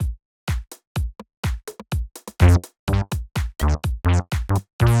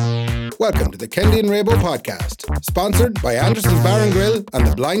Welcome to the Kendy and Rabo podcast, sponsored by Anderson's Bar and Grill and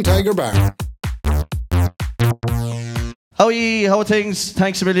the Blind Tiger Bar. How are ye? How are things?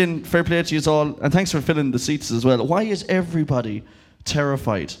 Thanks a million. Fair play to you all. And thanks for filling the seats as well. Why is everybody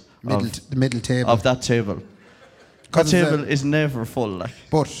terrified the middle table of that table? That table is never full. Like.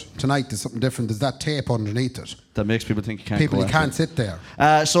 But tonight there's something different. There's that tape underneath it. That makes people think you can't People go you can't sit there.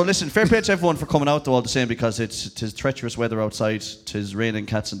 So listen, fair play to everyone for coming out though all the same, because tis treacherous weather outside, tis raining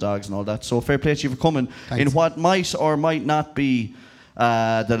cats and dogs and all that. So fair play to you for coming. Thanks. In what might or might not be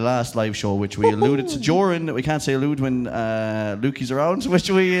the last live show, which we alluded to during, we can't say allude when Lukey's around, which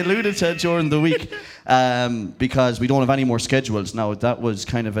we alluded to during the week, because we don't have any more schedules now. That was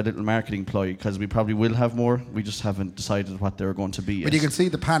kind of a little marketing ploy, because we probably will have more. We just haven't decided what they're going to be yet. But you can see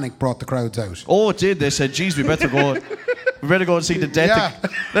the panic brought the crowds out. Oh, it did. They said, geez, we better go and see the death. Yeah.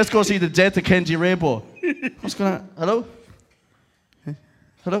 Let's go see the death of Kendy Rabo. What's going on? Hello?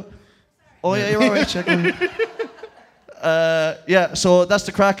 Hello? Oh, yeah, you're all right. Check in. Yeah, so that's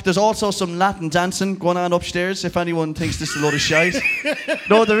the crack. There's also some Latin dancing going on upstairs, if anyone thinks this is a load of shite.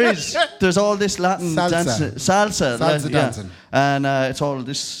 No, there is. There's all this Latin dancing. Salsa dancing. And it's all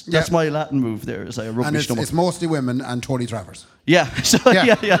this. That's my Latin move there. As I rub and my stomach. it's mostly women and Tony Travers. Yeah. So,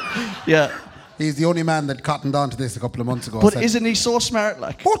 yeah. He's the only man that cottoned onto this a couple of months ago. But isn't he so smart,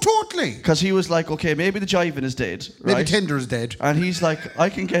 like? Oh, totally. Because he was like, okay, maybe the jiving is dead, right? Maybe Tinder's dead. And he's like, I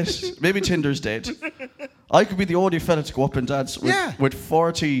can get, maybe Tinder's dead. I could be the only fella to go up and dance with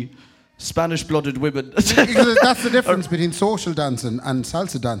 40 Spanish-blooded women. Because that's the difference between social dancing and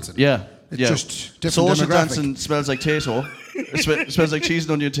salsa dancing. Yeah. It's just different social demographic. Dancing smells like tato. It smells like cheese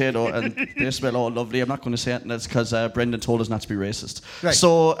and onion tato, and they smell all lovely. I'm not going to say it, and that's because Brendan told us not to be racist. Right.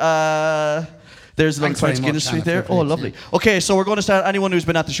 So, there's a little pint of Guinness Street there. Oh, lovely. Yeah. Okay, so we're going to start. Anyone who's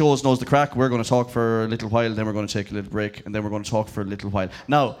been at the shows knows the crack. We're going to talk for a little while, then we're going to take a little break, and then we're going to talk for a little while.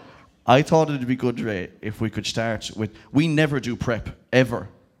 Now, I thought it'd be good, Ray, if we could start with, we never do prep, ever,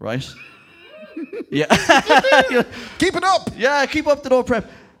 right? Yeah. Keep it up! Yeah, keep up the no prep.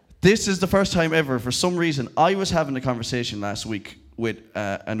 This is the first time ever, for some reason, I was having a conversation last week with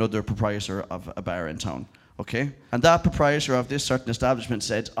another proprietor of a bar in town, okay? And that proprietor of this certain establishment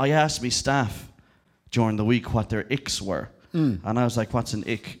said, I asked me staff during the week what their icks were. And I was like, what's an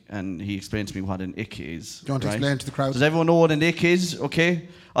ick? And he explained to me what an ick is. Do you want to explain to the crowd? Does everyone know what an ick is? Okay.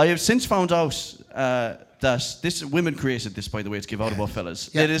 I have since found out that this, women created this, by the way, to give out about fellas.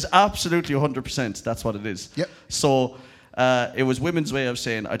 Yeah. It is absolutely 100%. That's what it is. Yep. So it was women's way of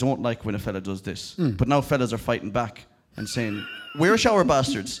saying, I don't like when a fella does this. But now fellas are fighting back and saying, we're shower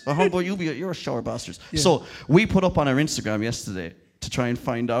bastards. Or how about you're a shower bastards. Yeah. So we put up on our Instagram yesterday to try and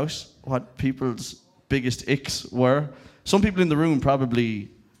find out what people's biggest icks were. Some people in the room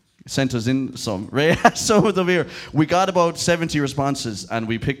probably sent us in some. Ray has some of them here. We got about 70 responses, and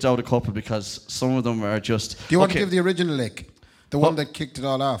we picked out a couple because some of them are just... Do you want to give the original ick? The one that kicked it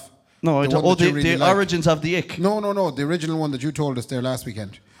all off? No, I don't. Oh, the origins of the ick. No. The original one that you told us there last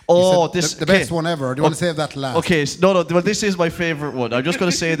weekend. Oh, the best one ever. Or do you want to save that to last? Okay, no. Well, this is my favourite one. I'm just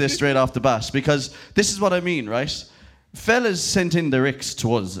going to say this straight off the bat, because this is what I mean, right? Fellas sent in their icks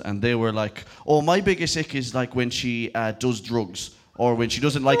to us, and they were like, oh, my biggest ick is like when she does drugs, or when she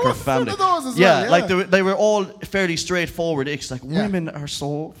doesn't like her family. Those as yeah, well, like they were all fairly straightforward icks. Like, women are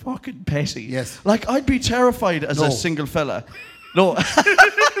so fucking petty. Yes. Like, I'd be terrified as a single fella. No.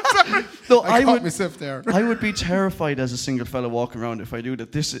 No, I caught myself there. I would be terrified as a single fella walking around if I knew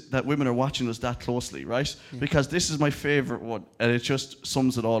that women are watching us that closely, right? Yeah. Because this is my favourite one, and it just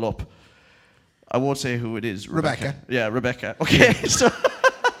sums it all up. I won't say who it is. Rebecca. Yeah, Rebecca. Okay, so...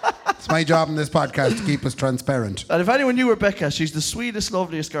 It's my job in this podcast to keep us transparent. And if anyone knew Rebecca, she's the sweetest,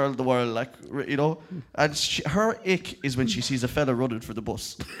 loveliest girl in the world, like, you know? And her ick is when she sees a fella running for the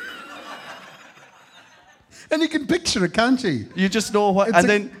bus. And you can picture it, can't you? You just know what... And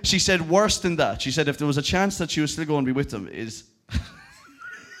then she said worse than that. She said if there was a chance that she was still going to be with him is...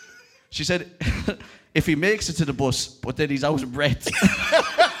 She said if he makes it to the bus, but then he's out of breath.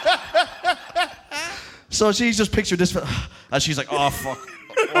 So she's just pictured this, and she's like, oh, fuck.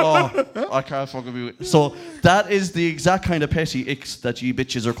 Oh, I can't fucking be with. So that is the exact kind of petty icks that you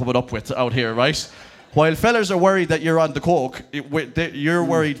bitches are coming up with out here, right? While fellas are worried that you're on the coke, you're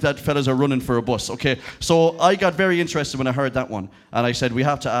worried that fellas are running for a bus, okay? So I got very interested when I heard that one, and I said, we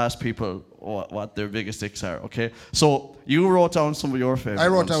have to ask people what their biggest icks are, okay? So you wrote down some of your favourite I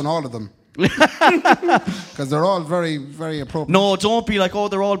wrote ones. down all of them. Because they're all very, very appropriate. No, don't be like, oh,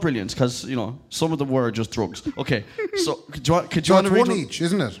 they're all brilliant, because, you know, some of them were just drugs. Okay, so could you want to read one each,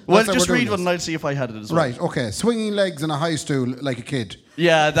 isn't it? Well, just read one and I'll see if I had it as well. Right, okay. Swinging legs in a high stool like a kid.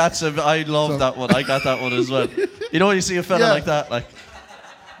 Yeah, I love that one. I got that one as well. You know when you see a fella like that, like...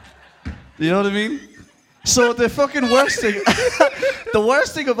 You know what I mean? So the fucking worst thing, the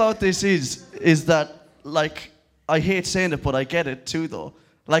worst thing about this is that, like, I hate saying it, but I get it too, though.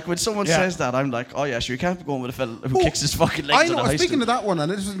 Like, when someone says that, I'm like, oh yeah, sure, you can't be going with a fella who kicks his fucking legs on a high speaking stool. of that one,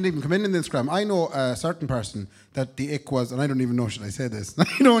 and this doesn't even come in the Instagram, I know a certain person that the ick was, and I don't even know, should I say this?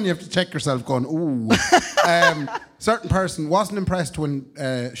 You know when you have to check yourself going, ooh. Certain person wasn't impressed when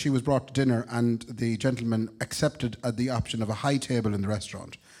she was brought to dinner and the gentleman accepted the option of a high table in the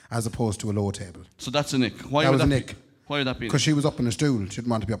restaurant as opposed to a low table. So that's an ick. Why That would was that an be? ick. Why would that be? Because she was up on a stool. She didn't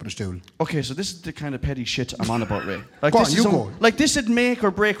want to be up on a stool. Okay, so this is the kind of petty shit I'm on about, Ray. Like, Go this on, is you go. Like, this would make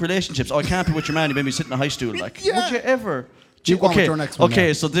or break relationships. Oh, I can't be with your man, you made me sit in a high stool. Like, Yeah. would you ever? You go on with your next one, Okay,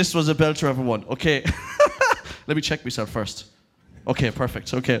 yeah. so this was a belter of a one. Okay. Let me check myself first. Okay,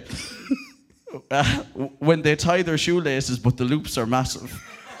 perfect. Okay. When they tie their shoelaces, but the loops are massive.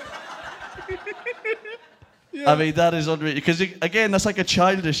 I mean, that is unreal. Because, again, that's like a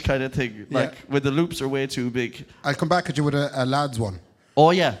childish kind of thing. Like, when the loops are way too big. I'll come back at you with a lad's one.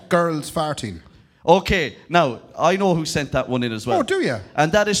 Oh, yeah. Girls farting. Okay, now, I know who sent that one in as well. Oh, do you?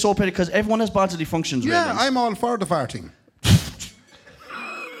 And that is so petty because everyone has bodily functions, Yeah, Raymond. I'm all for the farting.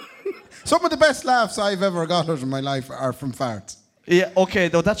 Some of the best laughs I've ever got out of my life are from farts. Yeah, okay,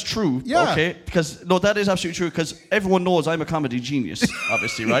 no, that's true. Yeah. Okay, because, no, that is absolutely true because everyone knows I'm a comedy genius,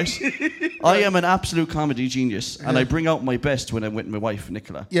 obviously, right? I am an absolute comedy genius and I bring out my best when I'm with my wife,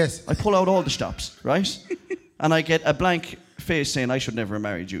 Nicola. Yes. I pull out all the stops, right? And I get a blank face saying I should never have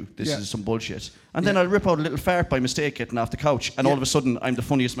married you. This is some bullshit. And then I'll rip out a little fart by mistake getting off the couch and all of a sudden I'm the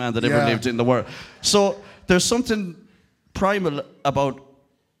funniest man that ever lived in the world. So there's something primal about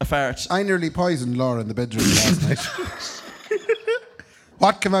a fart. I nearly poisoned Laura in the bedroom last night.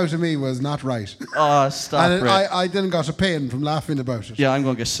 What came out of me was not right. Oh, stop, And Ray. I then got a pain from laughing about it. Yeah, I'm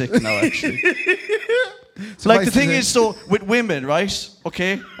going to get sick now, actually. Suffice Like, the to thing say- is, so, with women, right?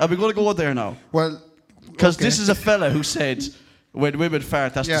 Okay? Are we going to go there now? Well, Because okay. this is a fella who said, when women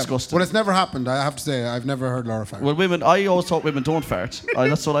fart, that's disgusting. Well, it's never happened. I have to say, I've never heard Laura fart. Well, women, I always thought women don't fart.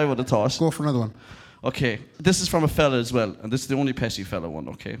 That's what I would have thought. Go for another one. Okay, this is from a fella as well, and this is the only pessy fella one,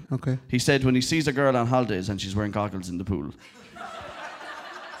 okay? Okay. He said when he sees a girl on holidays and she's wearing goggles in the pool.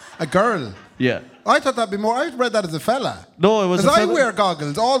 A girl. Yeah. I thought that'd be more. I read that as a fella. No, it was a Because I fella. wear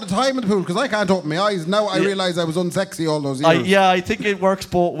goggles all the time in the pool because I can't open my eyes. Now I realise I was unsexy all those years. I think it works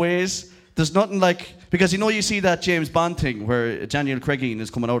both ways. There's nothing like, because you see that James Bond thing where Daniel Craig is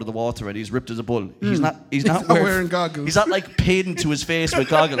coming out of the water and he's ripped as a bull. He's not wearing goggles. He's not like painting to his face with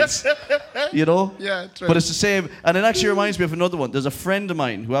goggles. You know? Yeah, true. But it's the same. And it actually reminds me of another one. There's a friend of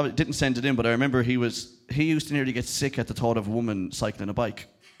mine who didn't send it in, but I remember he used to nearly get sick at the thought of a woman cycling a bike.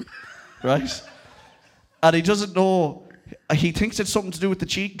 Right? And he doesn't know. He thinks it's something to do with the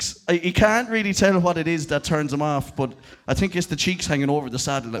cheeks. He can't really tell what it is that turns him off, but I think it's the cheeks hanging over the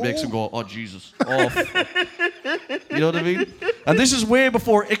saddle that makes him go, oh, Jesus. Oh, fuck. You know what I mean? And this is way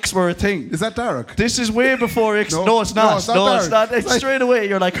before icks were a thing. Is that Derek? This is way before icks. No. No, it's not. No, it's not No, it's Derek. not. It's straight away.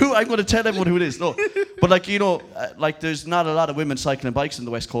 You're like, who? I'm going to tell everyone who it is. No. But like, there's not a lot of women cycling bikes in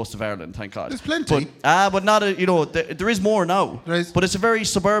the west coast of Ireland, thank God. There's plenty. But not there is more now. There is. But it's a very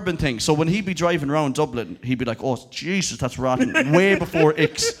suburban thing. So when he'd be driving around Dublin, he'd be like, oh, Jesus, that's rotten. Way before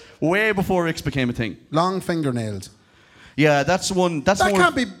icks. Way before icks became a thing. Long fingernails. Yeah, that's one. That's That more.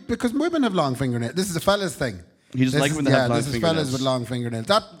 can't be because women have long fingernails. This is a fella's thing. He doesn't like when they have long this is fingernails. fellas with long fingernails.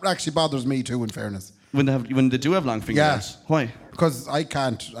 That actually bothers me too, in fairness. When they do have long fingernails. Yeah. Why? Because I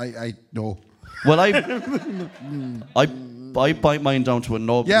can't. I know. Well, I bite mine down to a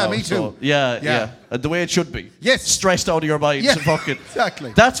nub. Yeah, now, me too. So, yeah. The way it should be. Yes. Stressed out of your mind. Yeah, Fucking.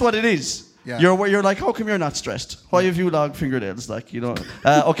 exactly. That's what it is. Yeah. You're like, how come you're not stressed? Why have you long fingernails? Like,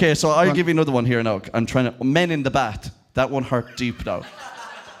 Okay, so I'll give you another one here now. I'm trying to. Men in the bath. That one hurt deep now.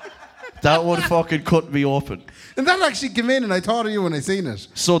 That one fucking cut me open. And that actually came in, and I thought of you when I seen it.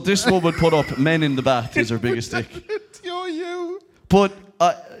 So this woman put up men in the bath is her biggest dick. you. But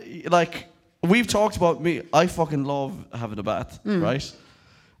we've talked about me. I fucking love having a bath, right?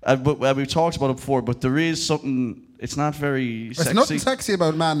 But we've talked about it before. But there is something. It's not very sexy. There's nothing sexy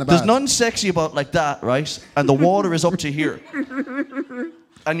about a man in the There's bath. nothing sexy about like that, right? And the water is up to here.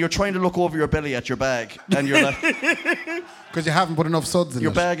 And you're trying to look over your belly at your bag, and you're like, Because you haven't put enough suds in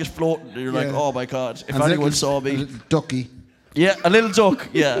your it. bag is floating. And you're like, Yeah. oh my god, if And anyone little- saw a me. little ducky. Yeah, a little duck,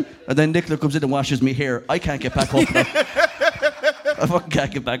 yeah. And then Nicola comes in and washes me hair. I can't get back up now. I fucking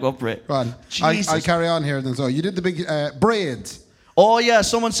can't get back up, Ray. Go on. Jesus. I'll carry on here then. So you did the big braids. Oh yeah,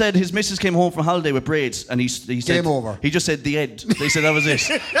 someone said his missus came home from holiday with braids, and he said Game over. He just said the end. They said that was it.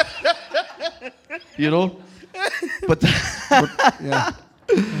 But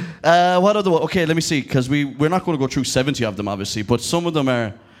Yeah. what other one? Okay, let me see, because we're not going to go through 70 of them, obviously, but some of them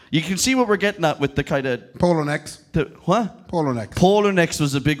are. You can see what we're getting at with the kind of... Polo necks. What? Polo necks. Polo necks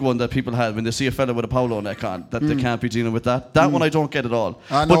was a big one that people had when they see a fella with a polo neck on, that they can't be dealing with that. That one I don't get at all.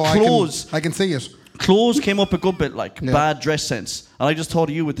 No, but clothes... I can see it. Clothes came up a good bit, like bad dress sense. And I just thought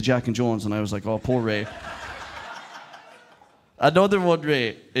of you with the Jack and Jones, and I was like, oh, poor Ray. Another one,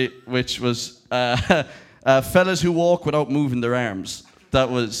 Ray, which was fellas who walk without moving their arms. That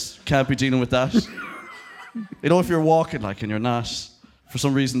was... Can't be dealing with that. You know, if you're walking, like, and you're not... For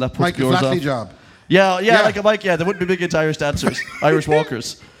some reason, that puts Michael yours Flatley off. job. Yeah, like a Mike, they wouldn't be big into Irish dancers, Irish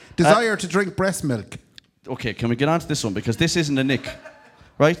walkers. Desire to drink breast milk. Okay, can we get on to this one? Because this isn't a nick,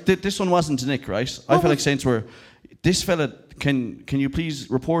 right? This one wasn't a nick, right? I feel like saying to her, this fella, can you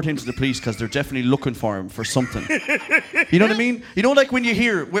please report him to the police because they're definitely looking for him for something. You know what I mean? You know, like when you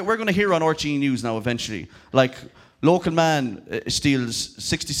hear, we're going to hear on RTE News now eventually, like... Local man steals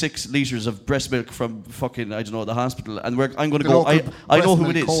 66 litres of breast milk from fucking, I don't know, the hospital, and I'm going to go, I know who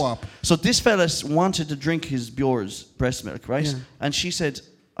it is. Co-op. So this fella wanted to drink his Bjore's breast milk, right? Yeah. And she said,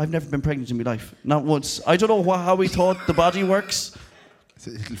 I've never been pregnant in my life, not once. I don't know how he thought the body works. It's a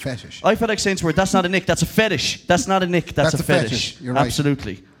little fetish. I felt like saying to her, that's not a nick, that's a fetish. That's not a nick, that's a fetish. You're right.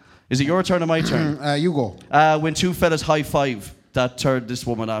 Absolutely. Is it your turn or my turn? You go. When two fellas high-five, that turned this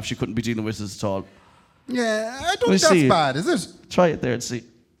woman off. She couldn't be dealing with us at all. Yeah, I don't think that's bad, is it? Try it there and see.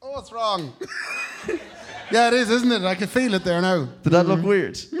 Oh, it's wrong. Yeah, it is, isn't it? I can feel it there now. Did that look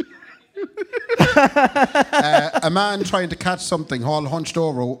weird? A man trying to catch something, all hunched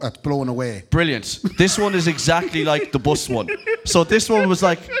over, blown away. Brilliant. This one is exactly like the bus one. So this one was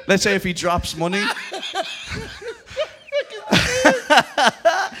like, let's say if he drops money.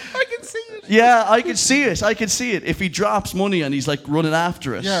 I can see it. Yeah, I can see it. I can see it. If he drops money and he's like running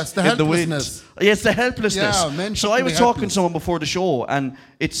after it. Yeah, it's the helplessness. It's the helplessness. Yeah, men so I was talking to someone before the show, and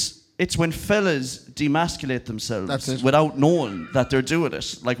it's when fellas demasculate themselves without knowing that they're doing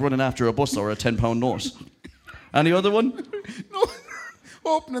it, like running after a bus or a £10 note. Any other one? No,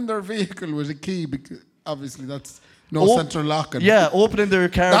 opening their vehicle with a key, because obviously that's central locking. Yeah, opening their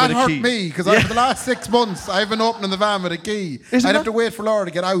car with a key. That hurt me, because for the last 6 months, I've been opening the van with a key. I'd have to wait for Laura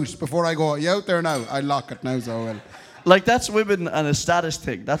to get out before I go, you out there now? I lock it now, so well. Like, that's women and a status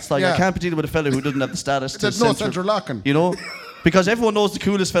thing. That's like, I can't be dealing with a fella who doesn't have the status. There's no central locking. You know? Because everyone knows the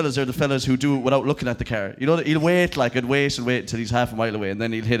coolest fellas are the fellas who do it without looking at the car. You know, he'll wait until he's half a mile away, and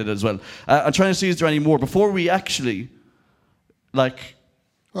then he'll hit it as well. I'm trying to see, is there any more? Before we actually, like...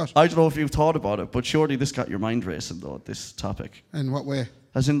 What? I don't know if you've thought about it, but surely this got your mind racing, though, this topic. In what way?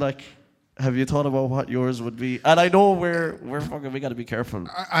 As in, like, have you thought about what yours would be? And I know we're fucking, we got to be careful.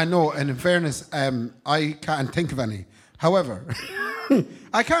 I know, and in fairness, I can't think of any. However,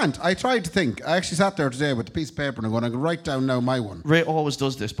 I can't. I tried to think. I actually sat there today with a piece of paper and I'm going to write down now my one. Ray always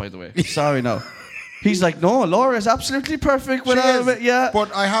does this, by the way. Sorry, no. He's like, no, Laura's absolutely perfect. Yeah.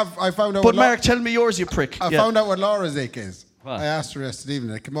 But I found out. But Mark, tell me yours, you prick. I found out what Laura's ache is. What? I asked her yesterday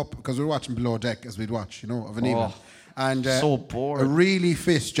evening. It came up because we were watching Below Deck, as we'd watch, of an evening. And so bored. A really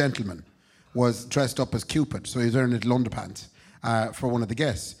fit gentleman was dressed up as Cupid, so he was wearing little underpants for one of the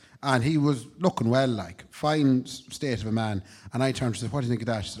guests. And he was looking well, like, fine state of a man. And I turned to her and said, what do you think of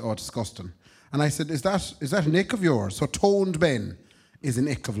that? She said, oh, disgusting. And I said, is that an ick of yours? So toned men is an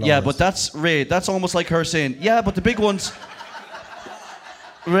ick of Laura's. Yeah, but that's, Ray, that's almost like her saying, yeah, but the big ones...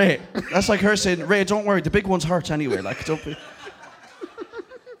 Ray, that's like her saying, Ray, don't worry, the big ones hurt anyway. Like, don't be...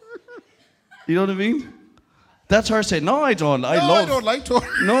 You know what I mean? That's her saying, no, I don't. I don't like to.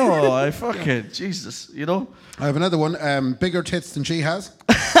 No, I fucking, Jesus, I have another one, bigger tits than she has.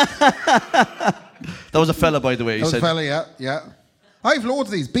 That was a fella, by the way. That was a fella, yeah. I have loads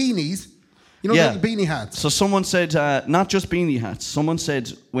of these beanies. Little beanie hats. So someone said, not just beanie hats. Someone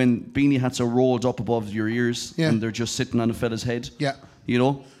said when beanie hats are rolled up above your ears and they're just sitting on a fella's head. Yeah.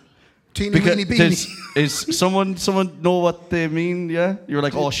 Teeny weeny beanie. Is someone know what they mean? Yeah, you're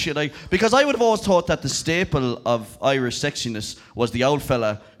like, oh shit! Because I would have always thought that the staple of Irish sexiness was the old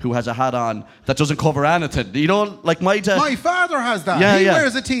fella who has a hat on that doesn't cover anything. Like my dad. My father has that. He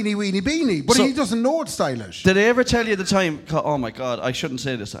wears a teeny weeny beanie, but he doesn't know it's stylish. Did I ever tell you the time? Oh my god, I shouldn't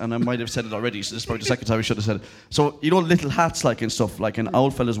say this, and I might have said it already. So this is probably the second time I should have said it. So little hats like and stuff, like an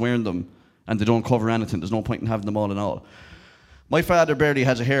old fella's wearing them, and they don't cover anything. There's no point in having them all and all. My father barely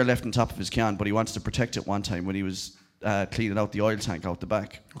has a hair left on top of his can, but he wants to protect it one time when he was cleaning out the oil tank out the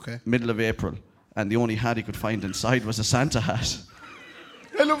back. Okay. Middle of April. And the only hat he could find inside was a Santa hat.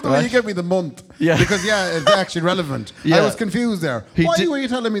 I love the way you give me the month. Yeah. Because, it's actually relevant. Yeah. I was confused there. Why were you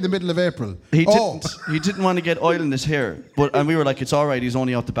telling me the middle of April? He didn't want to get oil in his hair. And we were like, it's all right, he's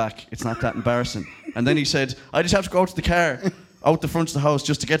only out the back. It's not that embarrassing. And then he said, I just have to go out to the car. Out the front of the house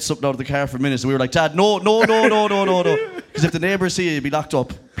just to get something out of the car for minutes. And we were like, Dad, no. Because if the neighbours see you, you'll be locked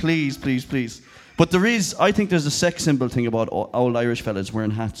up. Please, please, please. But I think there's a sex symbol thing about old Irish fellas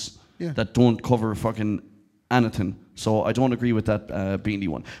wearing hats that don't cover fucking anything. So I don't agree with that beanie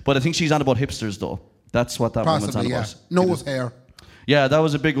one. But I think she's on about hipsters though. That's what that woman's on about. Nose hair. Yeah, that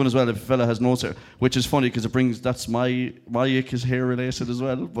was a big one as well. If a fella has nose hair, which is funny because that's my ick is hair related as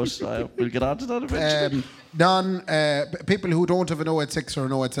well. But we'll get on to that eventually. People who don't have an 086 or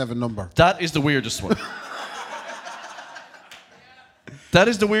an 087 number. That is the weirdest one. That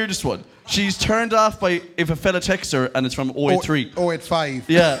is the weirdest one. She's turned off by if a fella texts her and it's from 083. 085.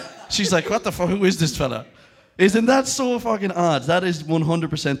 Yeah. She's like, what the fuck? Who is this fella? Isn't that so fucking odd? That is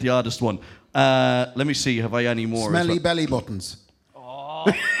 100% the oddest one. Let me see. Have I any more? Smelly belly buttons.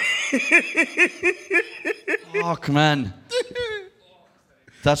 Oh, come on.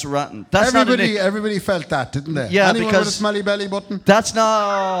 That's rotten. That's everybody felt that, didn't they? Yeah, Anyone because with a smelly belly button? That's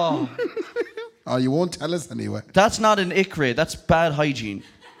not... Oh, you won't tell us anyway. That's not an ick rate. That's bad hygiene.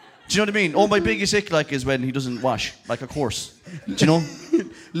 Do you know what I mean? Oh, my biggest ick is when he doesn't wash, like of course. Do you know?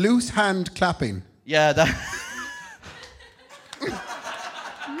 Loose hand clapping. Yeah, that...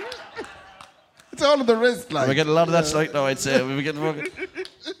 It's all on the wrist, like. We get a lot of that tonight now, I'd say.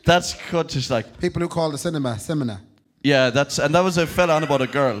 That's cut just like... People who call the cinema. Yeah, and that was a fella on about a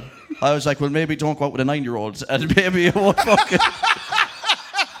girl. I was like, well, maybe don't go out with a 9-year-old, and maybe it won't fucking...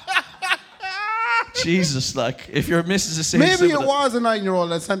 Jesus, like, if your missus is saying... Maybe it was a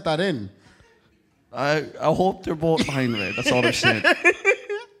 9-year-old that sent that in. I hope they're both behind me. That's all I'm saying.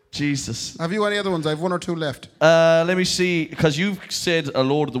 Jesus. Have you any other ones? I have one or two left. Let me see, because you've said a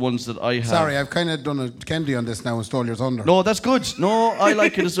load of the ones that I have. Sorry, I've kind of done a Kendy on this now and stole your thunder. No, that's good. No, I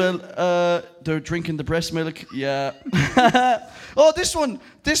like it as well. They're drinking the breast milk. Yeah. Oh, this one.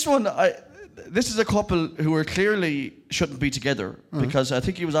 This is a couple who are clearly shouldn't be together because I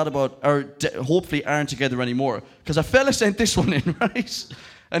think he was out about, or hopefully aren't together anymore. Because a fella sent this one in, right?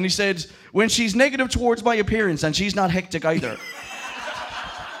 And he said, when she's negative towards my appearance and she's not hectic either.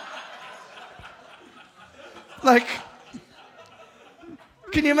 Like,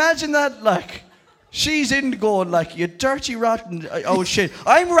 can you imagine that? Like, she's in going like, you dirty rotten old shit.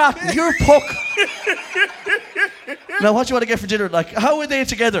 I'm rotten, you're puck. Now, what do you want to get for dinner? Like, how are they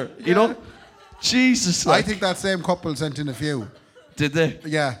together? You know? Jesus. Like. I think that same couple sent in a few. Did they?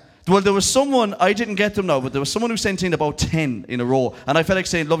 Yeah. Well, there was someone, I didn't get them now, but there was someone who sent in about 10 in a row. And I felt like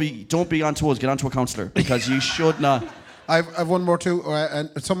saying, lovey, don't be on to us, get on to a counsellor. Because you should not. I've one more too. And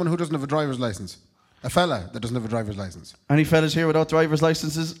someone who doesn't have a driver's license. A fella that doesn't have a driver's license. Any fellas here without driver's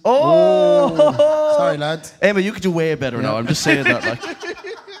licenses? Oh! Sorry, lads. Emma, you could do way better now. I'm just saying that. Like,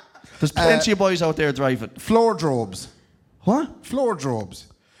 there's plenty of boys out there driving. Floor drobes. What? Floor drobes.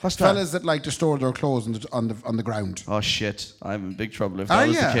 What's that? Fellas that like to store their clothes on the ground. Oh shit! I'm in big trouble if that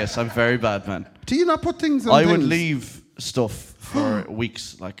was the case. I'm very bad, man. Do you not put things on I things? would leave stuff for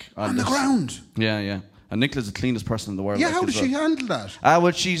weeks, like on the ground. Yeah. And Nicola's the cleanest person in the world. Yeah, like, how does she handle that? Well,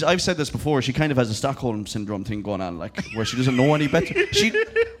 I've said this before. She kind of has a Stockholm syndrome thing going on, like where she doesn't know any better.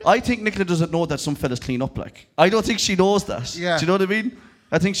 I think Nicola doesn't know that some fellas clean up. Like, I don't think she knows that. Yeah. Do you know what I mean?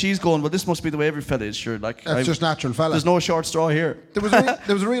 I think she's going, well, this must be the way every fella is, sure. Like, that's just natural fella. There's no short straw here. There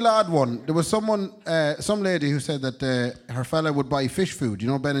was a real odd one. There was some lady who said that her fella would buy fish food, you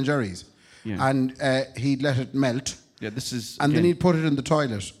know, Ben and Jerry's, and he'd let it melt. Yeah, this is. And then he'd put it in the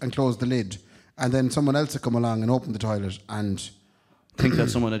toilet and close the lid, and then someone else would come along and open the toilet and think that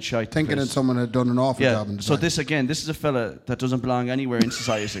someone had shite. Thinking that someone had done an awful job. In the so this is a fella that doesn't belong anywhere in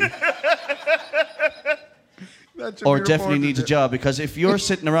society. Or definitely needs a job, because if you're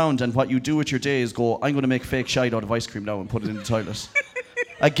sitting around and what you do with your day is go, I'm going to make fake shite out of ice cream now and put it in the toilet.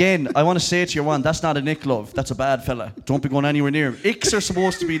 Again, I want to say to your one, that's not an ick, love. That's a bad fella. Don't be going anywhere near him. Icks are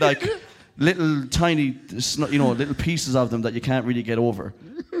supposed to be like little tiny, little pieces of them that you can't really get over.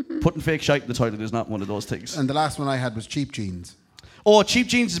 Putting fake shite in the toilet is not one of those things. And the last one I had was cheap jeans. Oh, cheap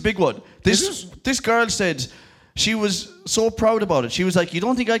jeans is a big one. This girl said she was so proud about it. She was like, you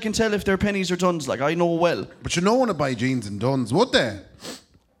don't think I can tell if they're pennies or tons? Like, I know well. But you don't want to buy jeans in Duns, would they?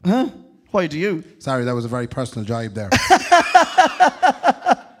 Huh? Why do you? Sorry, that was a very personal jibe there.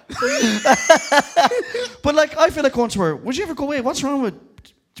 But like, I feel like going to her, would you ever go away? What's wrong with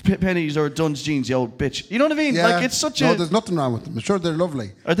pennies or Duns jeans, you old bitch? You know what I mean? Yeah. Like, it's such No, there's nothing wrong with them. I'm sure they're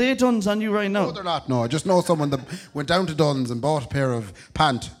lovely. Are they Duns on you right now? No, they're not. No, I just know someone that went down to Duns and bought a pair of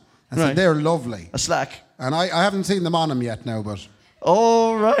pant and said they're lovely. A slack. And I haven't seen them on them yet now, but...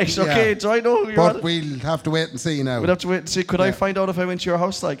 Oh, right. Okay, do I know who you're But we'll have to wait and see now. We'll have to wait and see. Could I find out if I went to your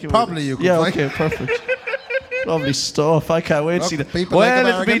house? Like, probably you could. Yeah, okay, perfect. Lovely stuff. I can't wait to see that.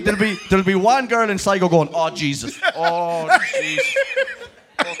 Well, there'll be one girl in Sligo going, oh, Jesus. Oh, Jesus.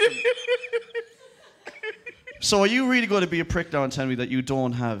 So are you really going to be a prick now and tell me that you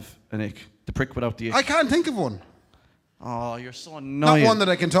don't have an ick? The prick without the ick? I can't think of one. Oh, you're so annoying. Not one that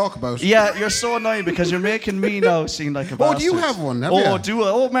I can talk about. Yeah, you're so annoying because you're making me now seem like a bastard. Oh, do you have one? Have you?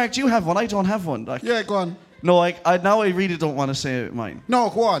 Oh, Mark, do you have one? I don't have one. Like, Yeah, go on. no, now I really don't want to say mine. No,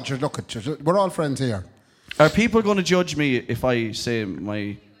 go on. Sure, look at you. We're all friends here. Are people going to judge me if I say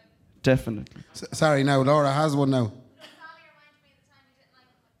my definitely? Sorry, now Laura has one now.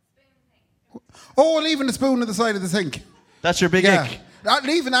 Oh, leaving the spoon at the side of the sink. That's your big ick? Not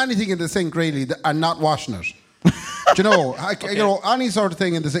leaving anything in the sink, really, and not washing it. Do you know, you know, any sort of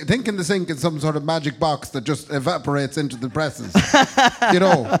thing in the sink. Think in the sink in some sort of magic box that just evaporates into the presses. You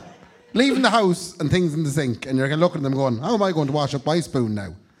know, leaving the house and things in the sink, and you're looking at them going, how am I going to wash up my spoon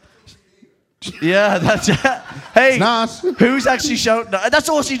now? Yeah, that's... Hey, It's not. who's actually shouting? That's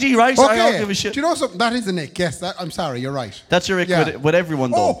OCD, right? So I don't give a shit. Do you know something? That is an ick. Yes, I'm sorry, you're right. That's your ick with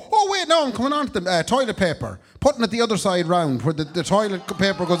everyone, though. Oh, wait, no, I'm coming on to the toilet paper. Putting it the other side round, where the toilet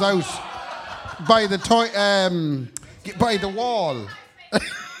paper goes out by the by the wall.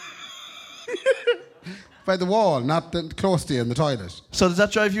 By the wall, not close to you in the toilet. So does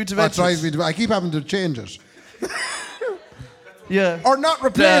that drive you to That veterans? drives me to... I keep having to change it. Yeah. Or not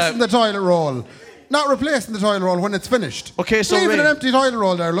replacing the toilet roll. Not replacing the toilet roll when it's finished. Okay, so leaving Ray, an empty toilet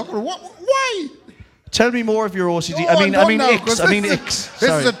roll there. Look, why? tell me more of your OCD. Oh, I mean I'm done now, icks. 'cause I mean this is icks. This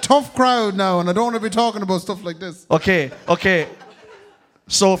Sorry. is a tough crowd now, and I don't want to be talking about stuff like this. Okay.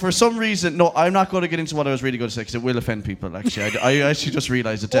 So for some reason, no, I'm not going to get into what I was really going to say because it will offend people. Actually, I actually just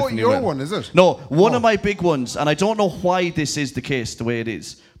realised it definitely your will. one, is it? No, one of my big ones, and I don't know why this is the case, the way it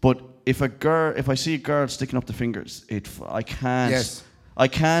is. But if I see a girl sticking up the fingers, I can't. Yes. I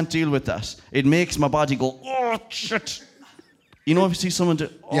can't deal with that. It makes my body go, oh shit. You know, if you see someone do,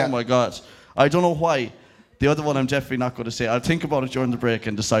 oh my god, I don't know why. The other one I'm definitely not going to say. I'll think about it during the break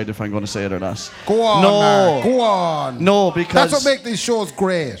and decide if I'm going to say it or not. Go on, no, Mark, go on. No, because that's what makes these shows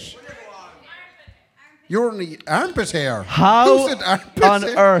great. You're only armpit hair. How Who said armpit on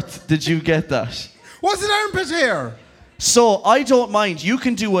hair? earth did you get that? Was it armpit hair? So I don't mind. You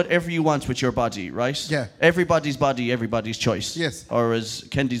can do whatever you want with your body, right? Yeah. Everybody's body, everybody's choice. Yes. Or as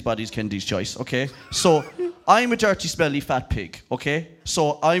Kendy's body's Kendy's choice. Okay. So I'm a dirty, smelly, fat pig. Okay.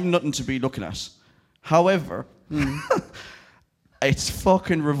 So I'm nothing to be looking at. However, it's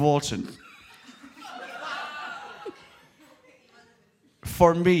fucking revolting.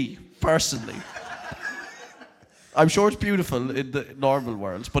 For me, personally. I'm sure it's beautiful in the normal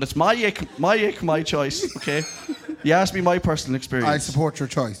world, but it's my ick, my choice, okay? You asked me my personal experience. I support your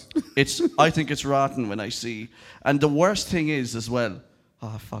choice. I think it's rotten when I see. And the worst thing is as well,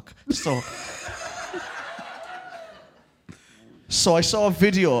 fuck. So I saw a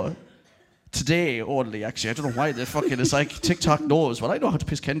video today only, actually. I don't know why it's like TikTok knows. Well, I know how to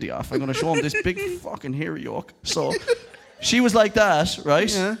piss Kendy off. I'm going to show him this big fucking hairy yolk. So she was like that,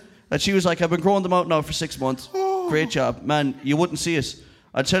 right? Yeah. And she was like, I've been growing them out now for 6 months. Great job. Man, you wouldn't see it.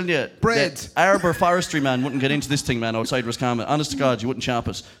 I'm telling you, Bread. the Arbor forestry man wouldn't get into this thing, man, outside Roscommon. Honest to God, you wouldn't chop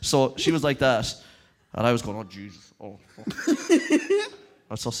it. So she was like that. And I was going, oh, Jesus. Oh, fuck.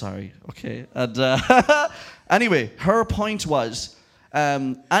 I'm so sorry. Okay. And anyway, her point was,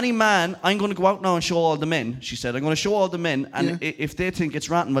 any man, I'm going to go out now and show all the men, she said. I'm going to show all the men. And if they think it's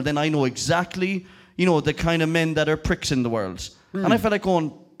rotten, well, then I know exactly, the kind of men that are pricks in the world. And I felt like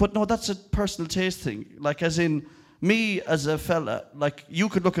going, but no, that's a personal taste thing. Like, as in, me as a fella, like, you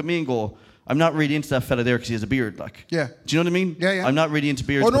could look at me and go, I'm not really into that fella there because he has a beard, like. Yeah. Do you know what I mean? Yeah. I'm not really into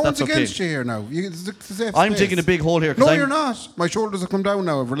beards, Oh, no but one's that's okay. against you here now. It's a safe I'm space. digging a big hole here. No, you're not. My shoulders have come down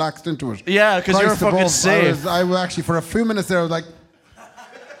now. I've relaxed into it. Yeah, because you're Christ fucking above, safe. I was actually, for a few minutes there, I was like,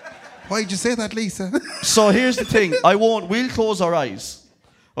 why'd you say that, Lisa? So here's the thing. We'll close our eyes.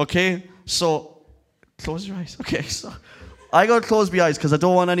 Okay? So, close your eyes. Okay, so I gotta close my eyes because I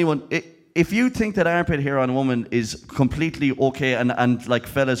don't want anyone... If you think that armpit hair on a woman is completely okay and like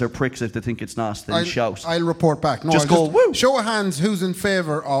fellas are pricks if they think it's not, then shout. I'll report back. No, Just go, woo. Show of hands who's in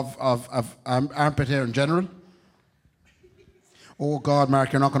favour of armpit hair in general. Oh, God,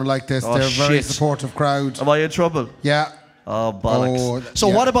 Mark, you're not going to like this. Oh, They're a very shit. supportive crowd. Am I in trouble? Yeah. Oh, bollocks. So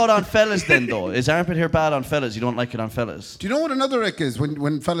what about on fellas then, though? Is armpit hair bad on fellas? You don't like it on fellas? Do you know what another ick is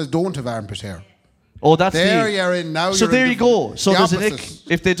when fellas don't have armpit hair? Oh, that's there you're in now. So you're there in you go. So the there's an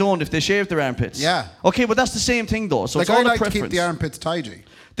opposite. ick if they shave their armpits. Yeah. Okay, but that's the same thing though. So Like, it's all I like a to preference. keep the armpits tidy.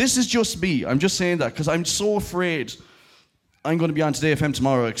 This is just me. I'm just saying that because I'm so afraid I'm going to be on Today FM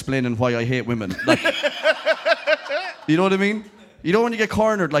tomorrow explaining why I hate women. Like, you know what I mean? You know when you get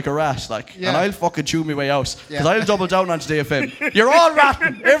cornered like a rat, like, and I'll fucking chew my way out because I'll double down on Today FM. You're all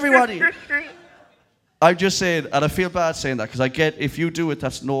rotten, everybody. I'm just saying, and I feel bad saying that because I get if you do it,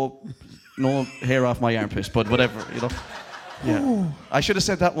 that's no no hair off my armpit, but whatever, you know. Yeah. Ooh. I should have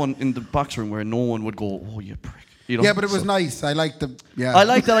said that one in the box room where no one would go, oh, you prick. You know? Yeah, but it was nice. I like the. Yeah. I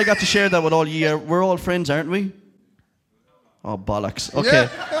like that I got to share that with all you. We're all friends, aren't we? Oh, bollocks. Okay.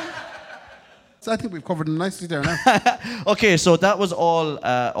 Yeah. So I think we've covered them nicely there now. Okay, so that was all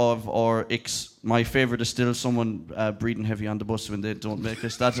of our icks. My favourite is still someone breathing heavy on the bus when they don't make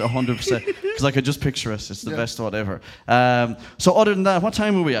us. That's 100%. Because I could just picture us. It's the best thought ever. So other than that, what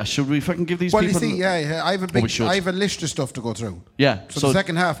time are we at? Should we fucking give these people... Well, you see, I have a list of stuff to go through. Yeah. So the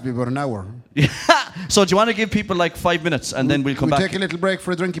second half will be about an hour. Yeah. So do you want to give people like 5 minutes and then we'll come back? We'll take a little break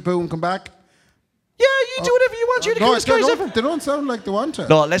for a drinky poo and come back? Yeah, you do whatever you want. You're the coolest guys ever. They don't sound like they want to.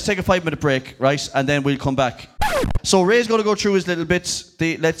 No, let's take a 5-minute break, right? And then we'll come back. So Ray's going to go through his little bits.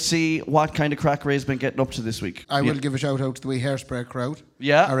 Let's see what kind of crack Ray's been getting up to this week. I will give a shout out to the wee Hairspray crowd.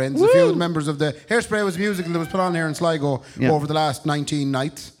 Yeah. Our ends. A few members of the... Hairspray was a musical that was put on here in Sligo over the last 19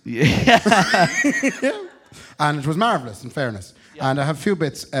 nights. Yeah. And it was marvellous, in fairness. Yeah. And I have a few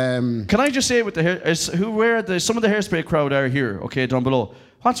bits. Can I just say with the hair... some of the Hairspray crowd are here, okay, down below.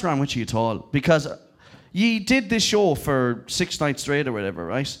 What's wrong with you at all? Because... Ye did this show for 6 nights straight or whatever,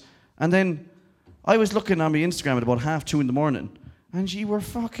 right? And then I was looking on my Instagram at about 2:30 in the morning, and ye were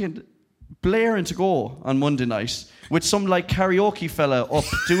fucking blaring to go on Monday night with some like karaoke fella up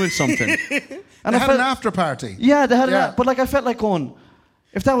doing something. And they had an after party. Yeah, they had an but like I felt like going,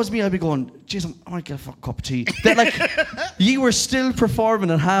 if that was me, I'd be going, jeez, I might get a fucking cup of tea. That like, ye were still performing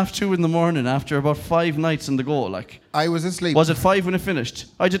at 2:30 in the morning after about 5 nights in the go. Like, I was asleep. Was it 5 when it finished?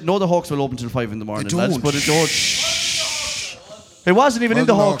 I didn't know the Hawkswell opened till 5 in the morning, lads, but it don't. It wasn't even in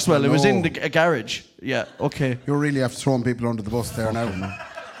the Hawkswell. It was in a garage. Yeah, okay. You really have to throw people under the bus there now.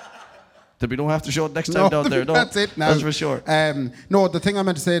 That we don't have to show it next time down there. No, that's it now. That's for sure. No, the thing I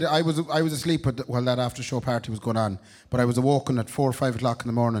meant to say, I was asleep while that after show party was going on, but I was awoken at 4 or 5 o'clock in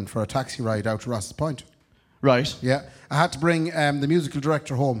the morning for a taxi ride out to Ross's Point. Right. Yeah. I had to bring the musical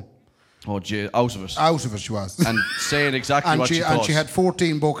director home. Oh, gee, out of it. Out of it she was. And saying exactly what she thought. And she had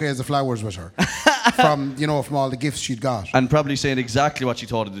 14 bouquets of flowers with her. from all the gifts she'd got. And probably saying exactly what she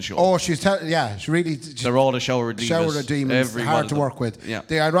thought of the show. Oh, she really... They're all the shower divas. Shower demons, hard to work with. Yeah.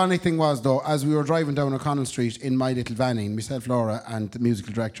 The ironic thing was, though, as we were driving down O'Connell Street in my little vanny, myself, Laura, and the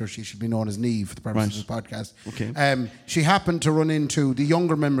musical director, she should be known as Neve for the purposes of this podcast. Okay. She happened to run into the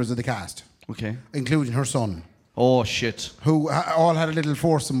younger members of the cast. Okay. Including her son. Oh, shit. Who all had a little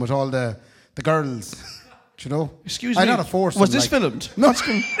foursome with all the girls. Do you know? Excuse me. Not a foursome. Was this filmed? No,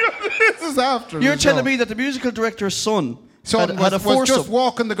 this is after. You're telling me that the musical director's son was just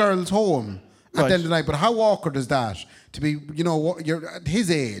walking the girls home at the end of the night. But how awkward is that? To be, you're at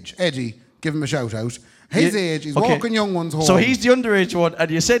his age, Eddie, give him a shout out. His age, he's walking young ones home. So he's the underage one,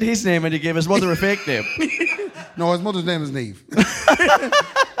 and you said his name and you gave his mother a fake name. No, his mother's name is Neve.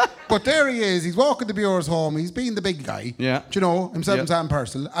 But there he is, he's walking the Bureau's home, he's being the big guy. Yeah. Do you know, himself and Sam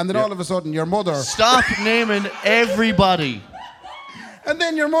Purcell. And then all of a sudden, your mother... Stop naming everybody. And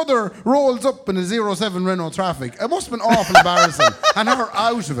then your mother rolls up in a 07 Renault Traffic. It must have been awful embarrassing. And her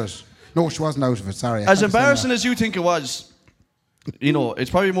out of it. No, she wasn't out of it, sorry. As embarrassing as you think it was, it's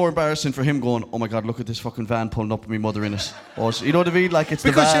probably more embarrassing for him going, oh my God, look at this fucking van pulling up with my mother in it. Or, you know what I mean? Like it's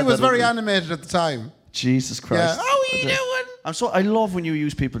because the van she was very animated at the time. Jesus Christ. Yeah. How are you doing? I love when you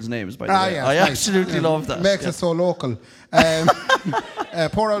use people's names, by the way. Yeah, I absolutely love that. It makes it so local.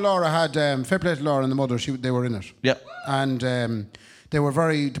 Poor old Laura had, fair play to Laura and the mother, they were in it. Yeah. And they were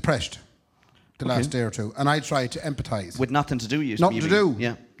very depressed the last day or two. And I tried to empathise. With nothing to do, Nothing to do.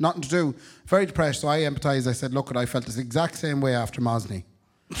 Yeah. Nothing to do. Very depressed, so I empathised. I said, look, I felt this exact same way after Mosney.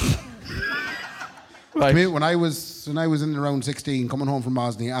 Right. When I was in around 16, coming home from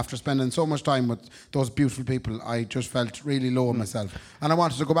Mosney, after spending so much time with those beautiful people, I just felt really low on myself, and I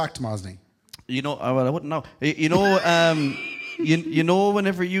wanted to go back to Mosney. Well, I wouldn't know. You know,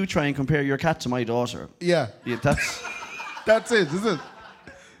 whenever you try and compare your cat to my daughter, that's it, is it?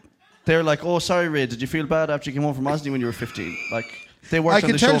 They're like, oh, sorry, Ray, did you feel bad after you came home from Mosney when you were 15? Like. They worked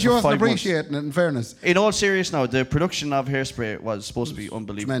on the show for 5 months. I can tell she wasn't appreciating it, in fairness. In all seriousness now, the production of Hairspray was supposed to be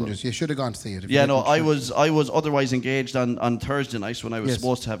unbelievable. Tremendous. You should have gone to see it. I was otherwise engaged on Thursday night when I was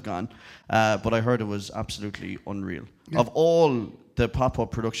supposed to have gone. But I heard it was absolutely unreal. Yeah. Of all the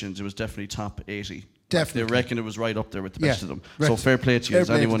pop-up productions, it was definitely top 80. Definitely. They reckon it was right up there with the best of them. So fair play to you. There's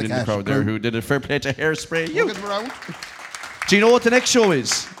anyone in the crowd there who did it. Fair play to Hairspray. Look at around. Do you know what the next show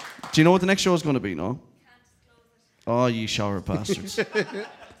is? Do you know what the next show is going to be, no? Oh, you shower bastards.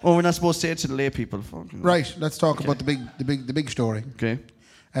 Oh, we're not supposed to say it to the lay people. Right, let's talk about the big story. Okay.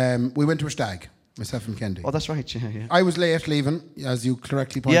 We went to a stag. Myself and Kendy. Oh, that's right. Yeah. I was late leaving, as you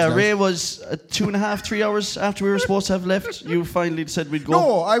correctly pointed out. Yeah, Ray was 2.5, 3 hours after we were supposed to have left. You finally said we'd go.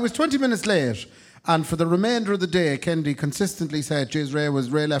 No, I was 20 minutes late. And for the remainder of the day, Kendy consistently said, Jeez,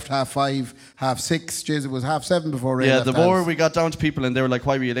 Ray left 5:30, 6:30. Jeez, it was 7:30 before Ray left. Yeah, the more we got down to people and they were like,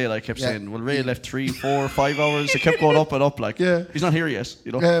 why were you late? I kept saying, well, Ray left 3, 4, 5 hours. It kept going up and up. Like, he's not here yet.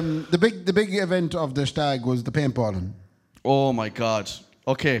 You know. The big event of the stag was the paintballing. Oh my God.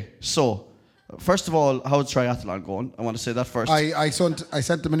 Okay, so first of all, how's triathlon going? I want to say that first. I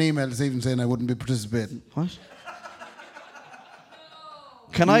sent them an email this evening saying I wouldn't be participating. What?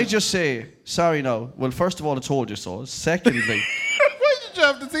 Can I just say, sorry now, well, first of all, I told you so. Secondly... Why did you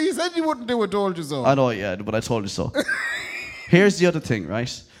have to say? You said you wouldn't do it, told you so. I know, yeah, but I told you so. Here's the other thing,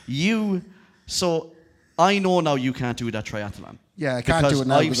 right? So I know now you can't do that triathlon. Yeah, I can't do it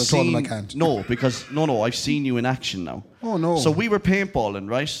now because I told them I can't. No, because, no, I've seen you in action now. Oh, no. So we were paintballing,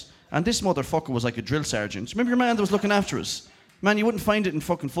 right? And this motherfucker was like a drill sergeant. Remember your man that was looking after us? Man, you wouldn't find it in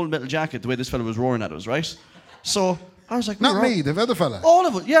fucking Full Metal Jacket the way this fella was roaring at us, right? So... I was like, not me, the other fella. All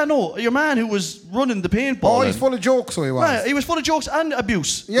of it. Yeah, no, your man who was running the paintball. Oh, he's full of jokes, so he was. Yeah, he was full of jokes and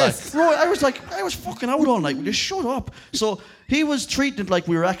abuse. Yes. Like, I was fucking out all night. Will you shut up? So he was treating it like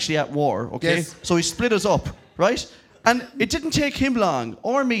we were actually at war, okay? Yes. So he split us up, right? And it didn't take him long,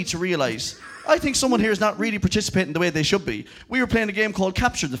 or me, to realise, I think someone here is not really participating the way they should be. We were playing a game called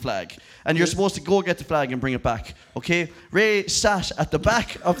Capture the Flag, and you're supposed to go get the flag and bring it back, okay? Ray sat at the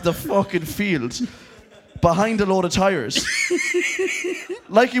back of the fucking field, behind a load of tyres.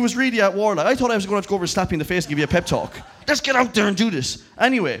 Like he was really at war. Like, I thought I was going to have to go over and slap you in the face and give you a pep talk. Let's get out there and do this.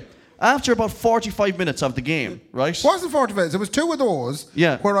 Anyway, after about 45 minutes of the game, right? It wasn't 45 minutes. It was 2 of those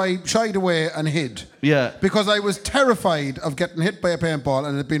where I shied away and hid. Yeah. Because I was terrified of getting hit by a paintball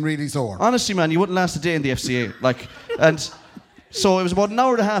and it had been really sore. Honestly, man, you wouldn't last a day in the FCA. Like, and... So it was about an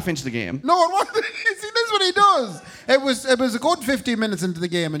hour and a half into the game. No, it wasn't. See, this is what he does. It was a good 15 minutes into the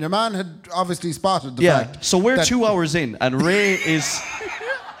game, and your man had obviously spotted the fact. Yeah, so we're 2 hours in, and Ray is...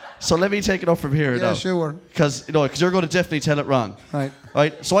 So let me take it up from here now. Yeah, sure. Because you're going to definitely tell it wrong.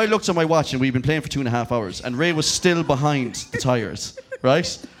 Right. So I looked at my watch, and we've been playing for 2.5 hours, and Ray was still behind the tyres,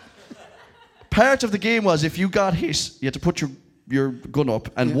 right? Part of the game was if you got hit, you had to put your gun up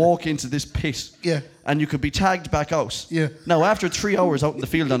and walk into this pit. Yeah. And you could be tagged back out. Yeah. Now, after 3 hours out in the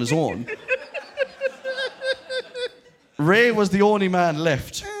field on his own, Ray was the only man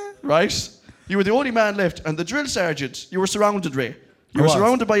left, right? You were the only man left, and the drill sergeant, you were surrounded, Ray. You were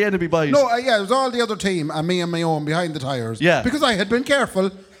surrounded by enemy boys. No, it was all the other team and me and my own behind the tyres. Yeah. Because I had been careful.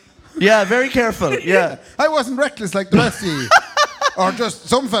 Yeah, very careful, yeah. I wasn't reckless like the rest of you. Or just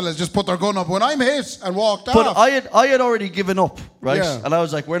some fellas just put their gun up when I'm hit and walked off. But I had already given up, right? Yeah. And I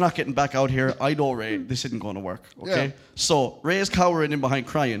was like, we're not getting back out here. I know, Ray, this isn't going to work, okay? Yeah. So Ray's cowering in behind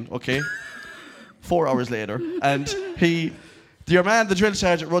crying, okay? 4 hours later, and your man, the drill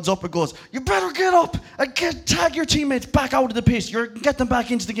sergeant, runs up and goes, you better get up and tag your teammates back out of the pit. Get them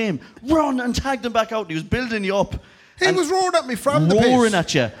back into the game. Run and tag them back out. And he was building you up. He was roaring at me from the pit. Roaring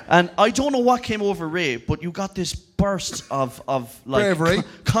at you. And I don't know what came over Ray, but you got this burst of like bravery,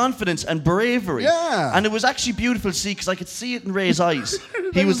 confidence and bravery. Yeah. And it was actually beautiful to see because I could see it in Ray's eyes.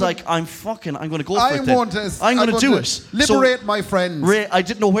 He was like, I'm going to go for it then. I'm going to do it. Liberate my friends. Ray, I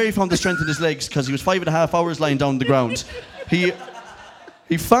didn't know where he found the strength in his legs because he was 5.5 hours lying down on the ground. He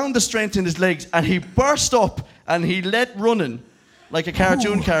found the strength in his legs and he burst up and he let running like a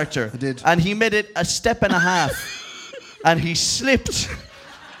cartoon character. I did. And he made it a step and a half. And he slipped.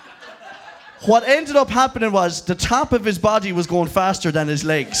 What ended up happening was the top of his body was going faster than his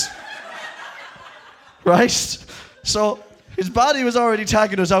legs. Right? So his body was already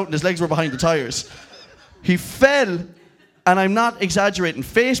tagging us out and his legs were behind the tyres. He fell, and I'm not exaggerating,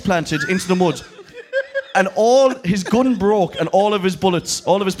 face planted into the mud. And all his gun broke and all of his bullets,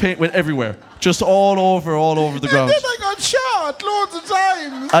 all of his paint went everywhere. Just all over the ground. And then I got shot loads of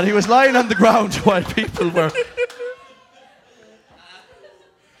times. And he was lying on the ground while people were...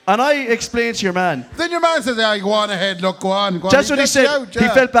 And I explained to your man. Then your man says, go on ahead, look, go on. That's what he said. He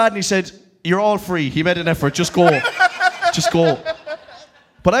felt bad and he said, you're all free. He made an effort. Just go. Just go.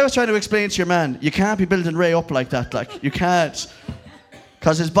 But I was trying to explain to your man, you can't be building Ray up like that. Like, you can't.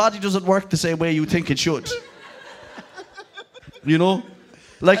 Because his body doesn't work the same way you think it should. You know?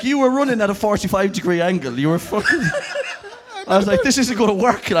 Like, you were running at a 45-degree angle. You were fucking... I was like, this isn't going to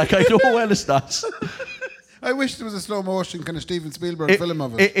work. Like, I know well it's not. I wish there was a slow motion kind of Steven Spielberg film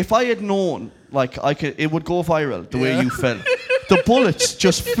of it. If I had known, like, it would go viral the way you fell. The bullets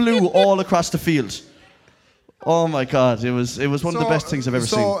just flew all across the field. Oh my God, it was one of the best things I've ever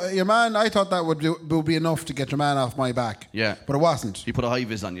seen. So your man, I thought that would be enough to get your man off my back. Yeah. But it wasn't. He put a high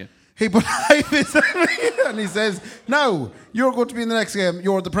vis on you. He put high vis on me and he says, "Now, you're going to be in the next game.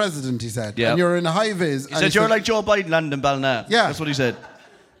 You're the president," he said. Yeah. And you're in a high vis. He said, "You're like Joe Biden landing in Ballina." Yeah. That's what he said.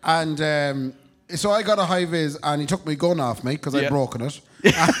 And so I got a high vis and he took my gun off me because I'd broken it.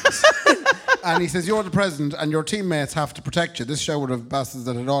 And he says, "You're the president and your teammates have to protect you." This shower of bastards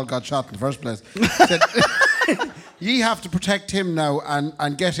that had all got shot in the first place. Said, "Ye have to protect him now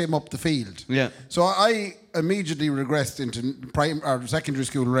and get him up the field." Yeah. So I immediately regressed into secondary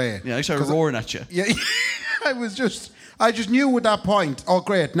school Ray. Yeah, I started roaring at you. Yeah, I just knew at that point, oh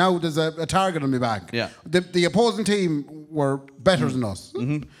great, now there's a target on my back. Yeah. The opposing team were better than us.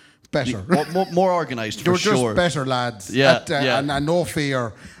 Mm-hmm. Better. More organised, They were for sure. just better lads. Yeah, And no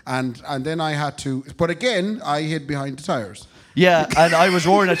fear. And then I had to... But again, I hid behind the tyres. Yeah, and I was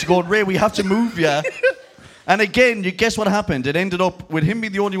roaring at you going, "Ray, we have to move, yeah." And again, you guess what happened? It ended up with him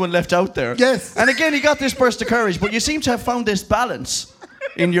being the only one left out there. Yes. And again, he got this burst of courage, but you seem to have found this balance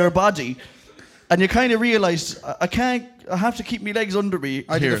in your body. And you kind of realised, I have to keep my legs under me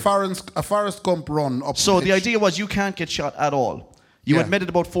I here. did a Forrest Gump run up So the the pitch. idea was you can't get shot at all. You had made it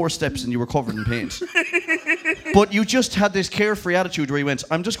about 4 steps and you were covered in paint. But you just had this carefree attitude where you went,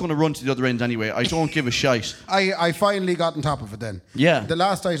 "I'm just going to run to the other end anyway. I don't give a shite." I finally got on top of it then. Yeah. The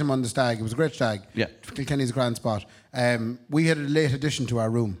last item on the stag, it was a great stag. Yeah. Kilkenny's a grand spot. We had a late addition to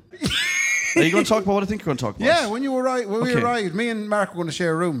our room. Are you going to talk about what I think you're going to talk about? Yeah, when we arrived, me and Mark were going to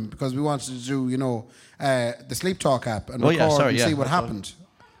share a room because we wanted to do, the Sleep Talk app and record and see what happened.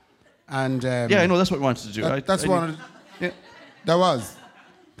 And Yeah, I know, that's what we wanted to do. That's what. Yeah. That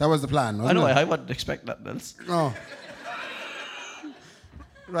was the plan. I Wasn't know, it? I wouldn't expect that else. Oh.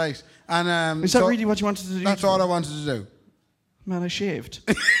 Right. And Is that really what you wanted to do? That's all I wanted to do. Man, I shaved.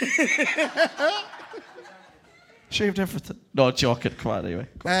 Shaved everything. No, joking. Come on, anyway.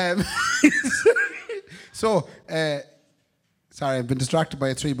 So, sorry, I've been distracted by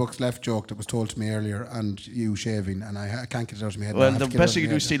a 3 books left joke that was told to me earlier, and you shaving, and I can't get it out of my head. Well, the best thing you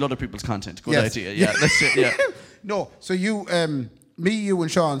do is steal other people's content. Good idea. Yeah, that's it. Yeah. No, so you, you and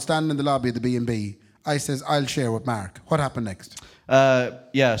Sean stand in the lobby of the B&B. I says, "I'll share with Mark." What happened next?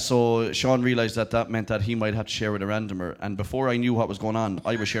 So Sean realised that meant that he might have to share with a randomer, and before I knew what was going on,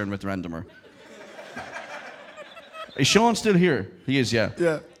 I was sharing with the randomer. Is Sean still here? He is, yeah.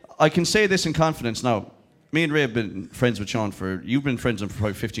 Yeah. I can say this in confidence now. Me and Ray have been friends with Sean you've been friends with him for